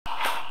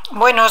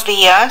Buenos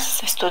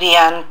días,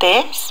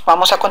 estudiantes.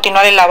 Vamos a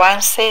continuar el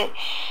avance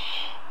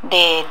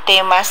de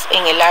temas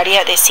en el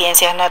área de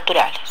ciencias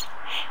naturales.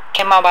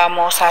 ¿Qué más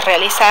vamos a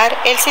realizar?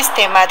 El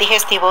sistema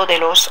digestivo de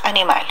los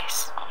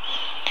animales.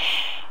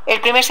 El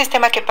primer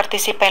sistema que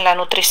participa en la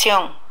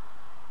nutrición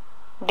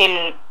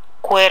del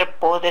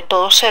cuerpo de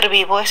todo ser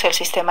vivo es el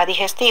sistema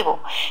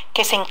digestivo,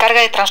 que se encarga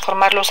de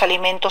transformar los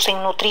alimentos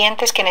en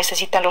nutrientes que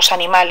necesitan los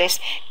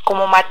animales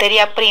como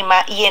materia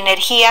prima y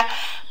energía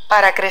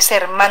para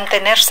crecer,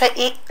 mantenerse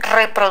y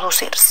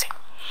reproducirse.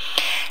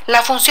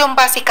 La función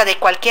básica de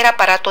cualquier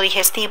aparato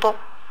digestivo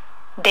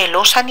de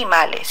los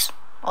animales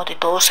o de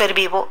todo ser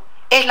vivo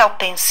es la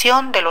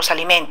obtención de los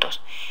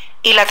alimentos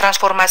y la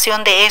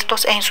transformación de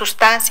estos en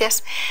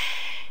sustancias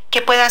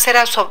que puedan ser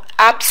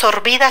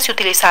absorbidas y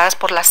utilizadas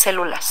por las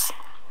células.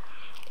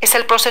 Es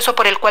el proceso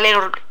por el cual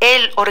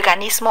el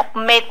organismo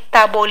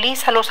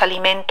metaboliza los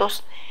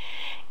alimentos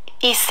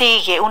y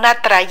sigue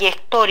una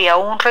trayectoria o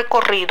un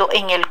recorrido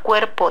en el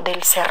cuerpo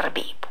del ser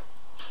vivo.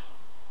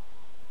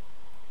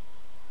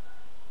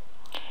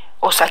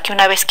 O sea que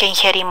una vez que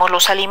ingerimos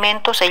los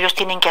alimentos, ellos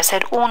tienen que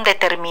hacer un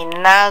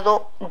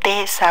determinado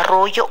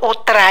desarrollo o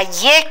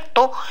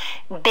trayecto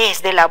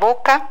desde la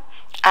boca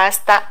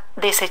hasta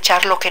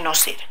desechar lo que nos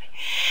sirve.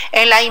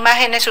 En las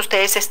imágenes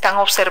ustedes están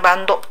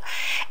observando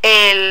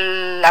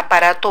el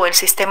aparato, el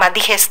sistema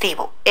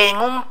digestivo en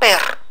un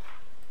perro.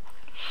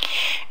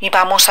 Y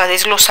vamos a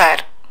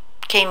desglosar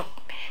que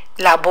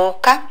la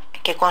boca,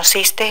 qué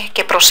consiste,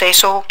 qué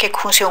proceso, qué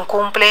función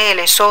cumple, el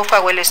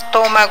esófago, el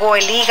estómago,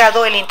 el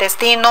hígado, el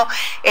intestino,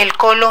 el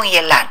colon y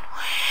el ano.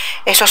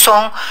 Esas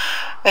son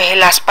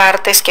las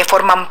partes que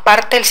forman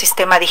parte del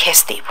sistema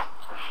digestivo.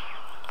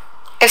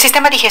 El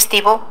sistema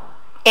digestivo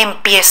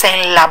empieza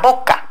en la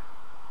boca,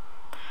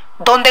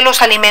 donde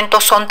los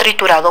alimentos son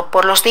triturados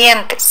por los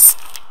dientes.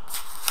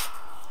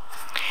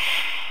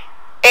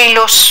 En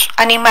los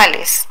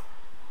animales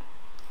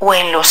o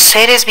en los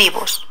seres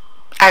vivos,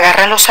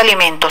 agarran los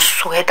alimentos,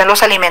 sujetan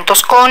los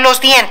alimentos con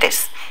los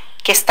dientes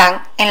que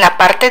están en la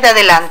parte de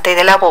adelante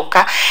de la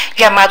boca,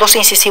 llamados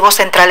incisivos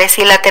centrales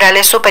y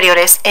laterales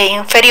superiores e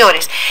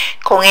inferiores.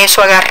 Con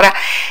eso agarra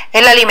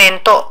el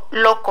alimento,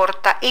 lo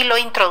corta y lo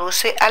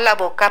introduce a la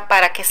boca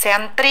para que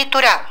sean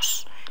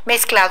triturados,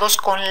 mezclados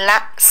con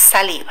la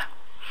saliva.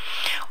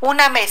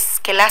 Una vez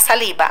que la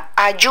saliva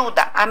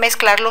ayuda a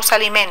mezclar los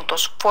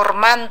alimentos,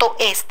 formando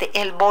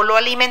el bolo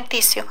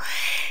alimenticio,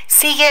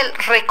 sigue el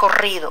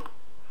recorrido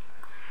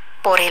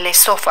por el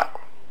esófago.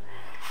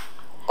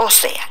 O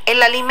sea,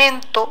 el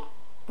alimento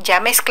ya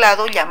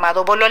mezclado,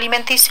 llamado bolo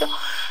alimenticio,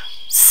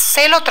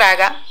 se lo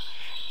traga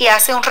y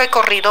hace un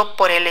recorrido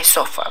por el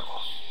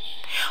esófago.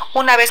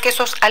 Una vez que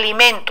esos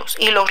alimentos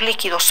y los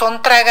líquidos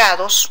son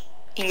tragados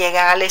y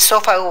llegan al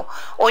esófago,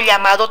 o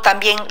llamado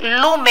también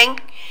lumen,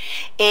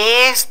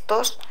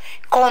 estos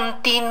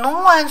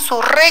continúan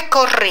su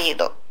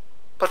recorrido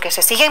porque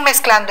se siguen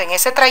mezclando en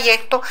ese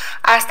trayecto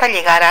hasta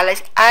llegar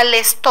al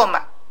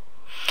estómago.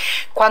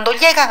 Cuando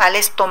llegan al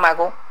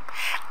estómago,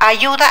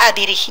 ayuda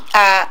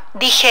a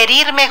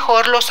digerir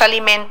mejor los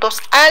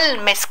alimentos al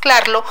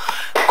mezclarlo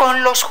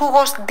con los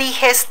jugos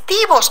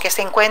digestivos que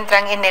se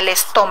encuentran en el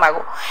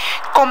estómago,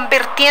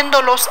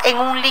 convirtiéndolos en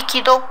un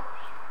líquido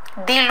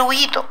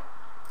diluido.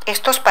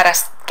 Esto es para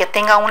que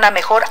tenga una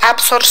mejor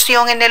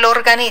absorción en el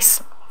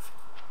organismo.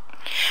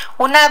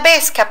 Una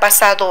vez que ha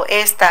pasado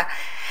esta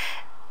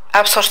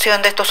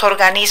absorción de estos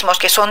organismos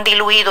que son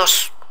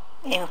diluidos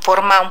en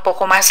forma un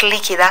poco más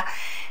líquida,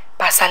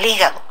 pasa al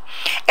hígado.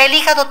 El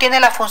hígado tiene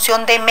la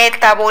función de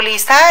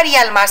metabolizar y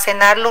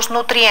almacenar los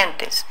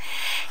nutrientes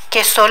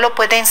que solo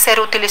pueden ser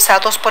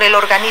utilizados por el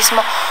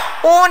organismo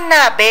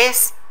una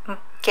vez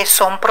que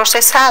son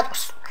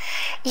procesados.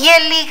 Y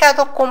el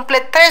hígado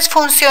cumple 3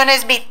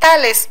 funciones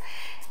vitales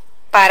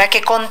para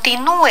que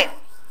continúe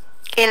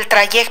el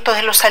trayecto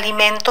de los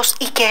alimentos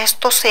y que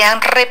estos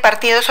sean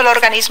repartidos al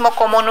organismo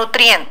como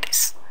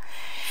nutrientes.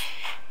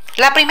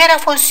 La primera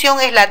función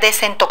es la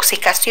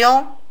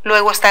desintoxicación,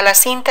 luego está la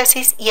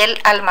síntesis y el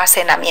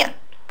almacenamiento.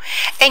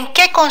 ¿En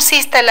qué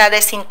consiste la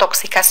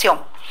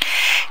desintoxicación?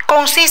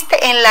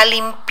 Consiste en la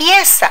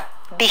limpieza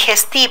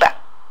digestiva,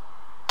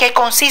 que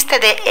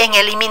consiste en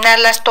eliminar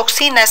las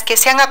toxinas que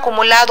se han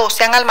acumulado o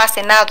se han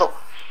almacenado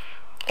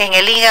en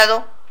el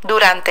hígado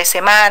durante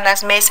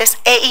semanas, meses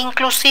e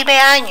inclusive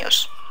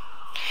años.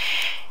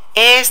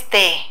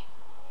 Este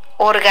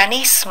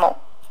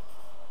organismo,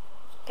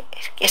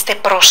 este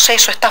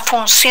proceso, esta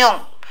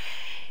función,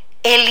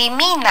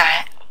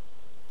 elimina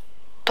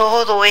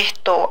todo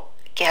esto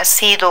que ha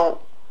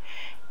sido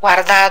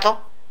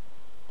guardado,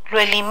 lo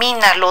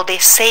elimina, lo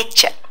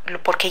desecha,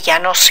 porque ya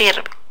no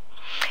sirve.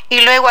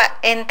 Y luego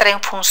entra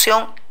en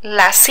función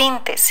la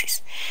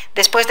síntesis.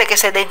 Después de que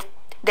se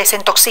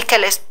desintoxica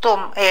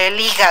el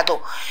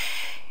hígado,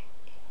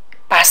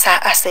 pasa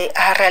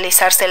a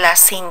realizarse la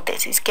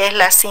síntesis. ¿Qué es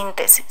la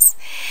síntesis?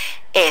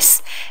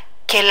 Es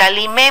que el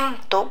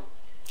alimento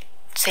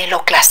se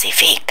lo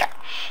clasifica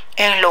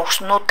en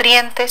los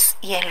nutrientes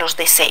y en los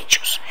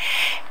desechos.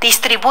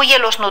 Distribuye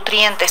los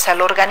nutrientes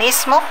al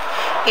organismo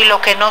y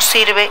lo que no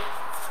sirve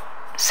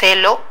se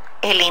lo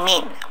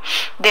elimina.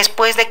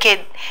 Después de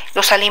que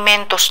los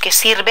alimentos que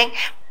sirven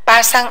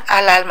pasan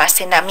al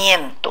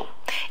almacenamiento,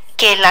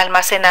 que el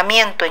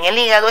almacenamiento en el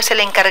hígado es el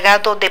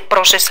encargado de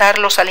procesar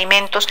los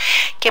alimentos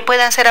que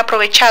puedan ser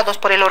aprovechados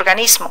por el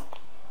organismo.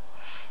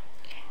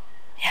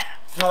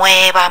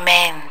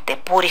 Nuevamente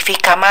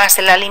purifica más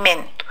el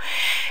alimento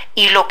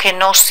y lo que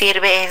no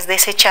sirve es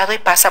desechado y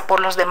pasa por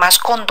los demás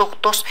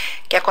conductos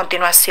que a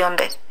continuación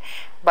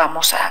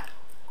vamos a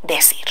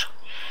decir.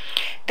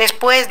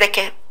 Después de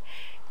que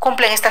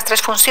cumplen estas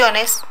tres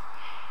funciones,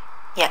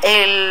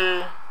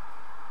 el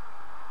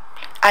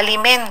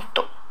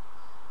alimento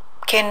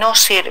que no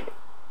sirve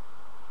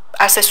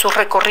hace su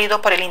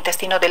recorrido por el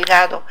intestino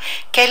delgado,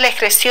 que es la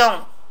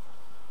excreción,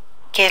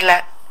 que es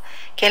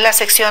la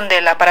sección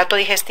del aparato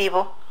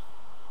digestivo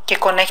que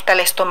conecta el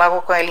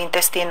estómago con el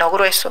intestino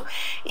grueso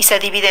y se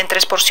divide en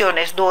tres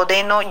porciones: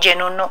 duodeno,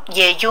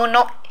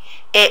 yeyuno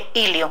e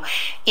ilio.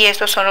 Y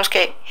estos son los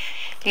que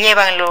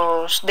llevan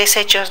los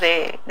desechos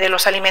de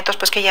los alimentos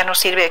pues que ya no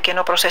sirve, que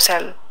no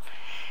procesa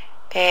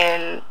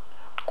el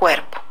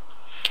cuerpo.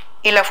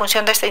 Y la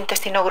función de este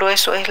intestino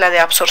grueso es la de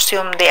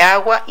absorción de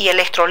agua y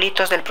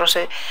electrolitos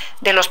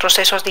de los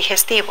procesos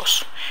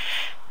digestivos,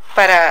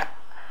 para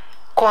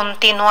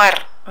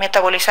continuar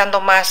metabolizando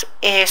más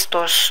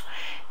estos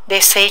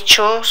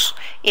desechos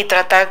y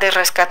tratar de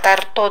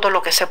rescatar todo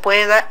lo que se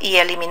pueda y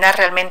eliminar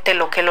realmente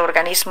lo que el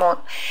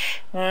organismo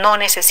no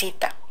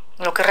necesita,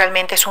 lo que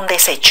realmente es un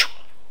desecho.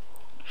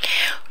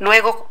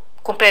 Luego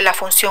cumple la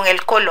función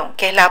el colon,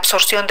 que es la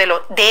absorción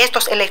de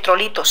estos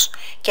electrolitos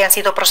que han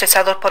sido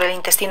procesados por el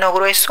intestino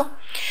grueso,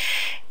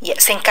 y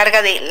se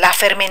encarga de la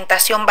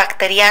fermentación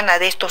bacteriana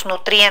de estos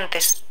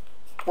nutrientes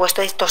o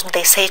estos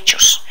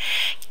desechos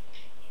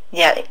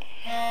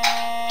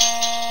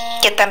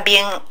que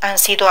también han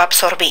sido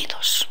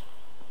absorbidos.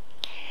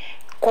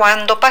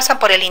 Cuando pasan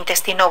por el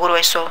intestino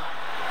grueso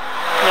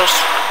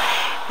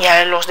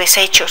los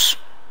desechos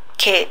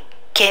que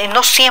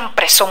no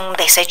siempre son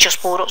desechos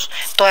puros,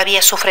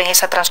 todavía sufren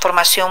esa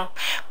transformación,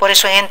 por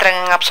eso entran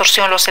en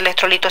absorción los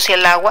electrolitos y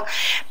el agua,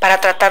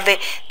 para tratar de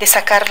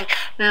sacar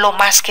lo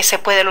más que se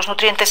puede, los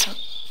nutrientes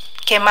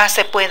que más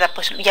se pueda,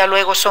 pues ya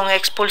luego son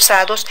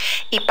expulsados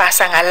y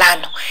pasan al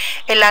ano.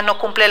 El ano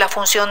cumple la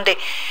función de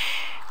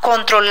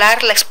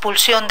controlar la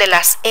expulsión de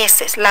las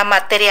heces, la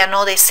materia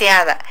no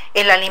deseada,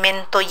 el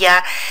alimento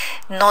ya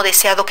no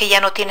deseado que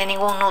ya no tiene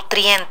ningún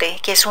nutriente,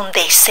 que es un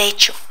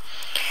desecho,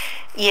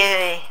 y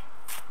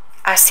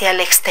hacia el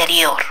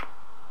exterior.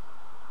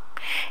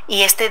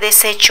 Y este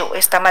desecho,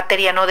 esta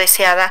materia no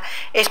deseada,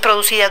 es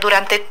producida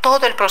durante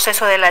todo el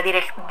proceso de la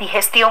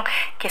digestión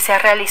que se ha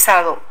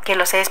realizado, que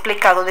los he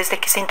explicado, desde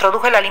que se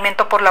introdujo el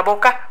alimento por la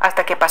boca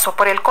hasta que pasó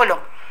por el colon.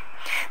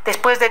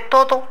 Después de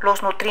todos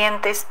los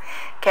nutrientes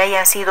que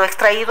hayan sido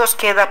extraídos,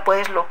 queda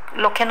pues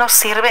lo que nos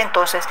sirve.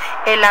 Entonces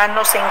el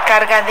ano se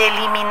encarga de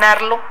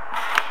eliminarlo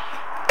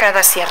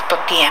cada cierto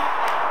tiempo.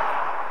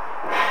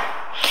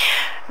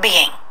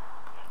 Bien,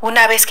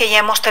 una vez que ya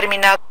hemos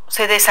terminado,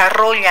 se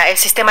desarrolla el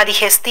sistema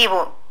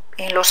digestivo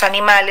en los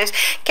animales,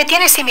 que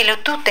tiene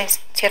similitud en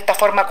cierta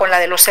forma con la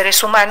de los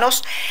seres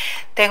humanos.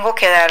 Tengo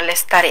que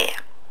darles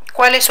tarea.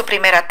 ¿Cuál es su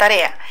primera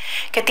tarea?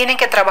 Que tienen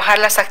que trabajar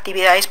las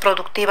actividades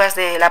productivas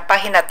de la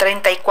página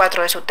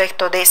 34 de su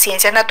texto de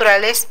Ciencias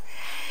Naturales,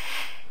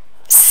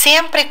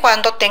 siempre y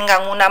cuando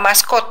tengan una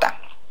mascota.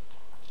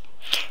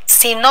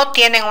 Si no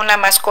tienen una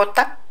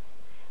mascota,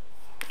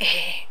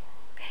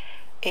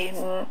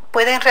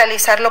 pueden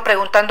realizarlo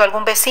preguntando a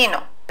algún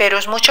vecino, pero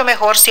es mucho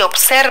mejor si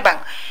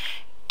observan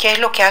qué es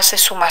lo que hace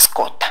su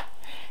mascota.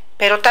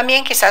 Pero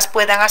también quizás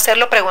puedan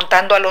hacerlo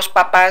preguntando a los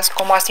papás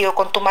cómo ha sido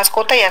con tu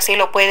mascota, y así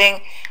lo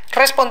pueden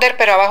responder,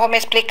 pero abajo me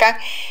explican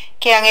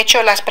que han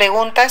hecho las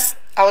preguntas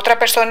a otra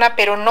persona,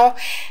 pero no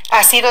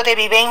ha sido de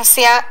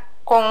vivencia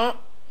con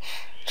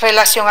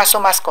relación a su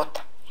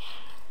mascota.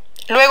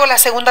 Luego, la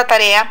segunda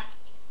tarea,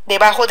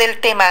 debajo del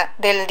tema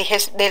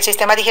del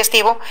sistema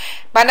digestivo,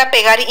 van a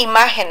pegar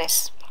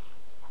imágenes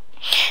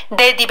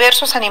de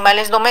diversos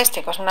animales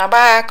domésticos, una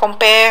vaca, un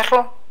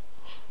perro,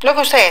 lo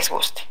que ustedes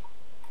gusten.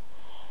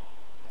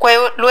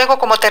 Luego,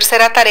 como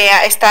tercera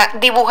tarea, está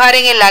dibujar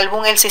en el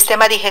álbum el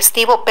sistema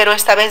digestivo, pero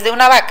esta vez de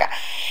una vaca.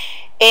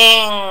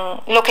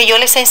 En lo que yo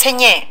les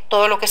enseñé,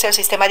 todo lo que es el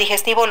sistema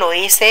digestivo, lo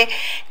hice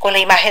con la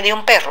imagen de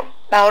un perro.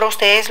 Ahora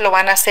ustedes lo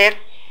van a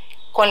hacer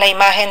con la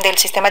imagen del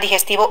sistema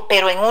digestivo,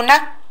 pero en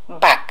una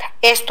vaca.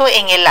 Esto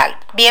en el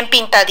álbum, bien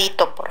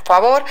pintadito, por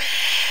favor.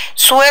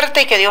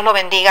 Suerte y que Dios lo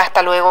bendiga.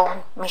 Hasta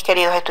luego, mis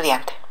queridos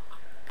estudiantes.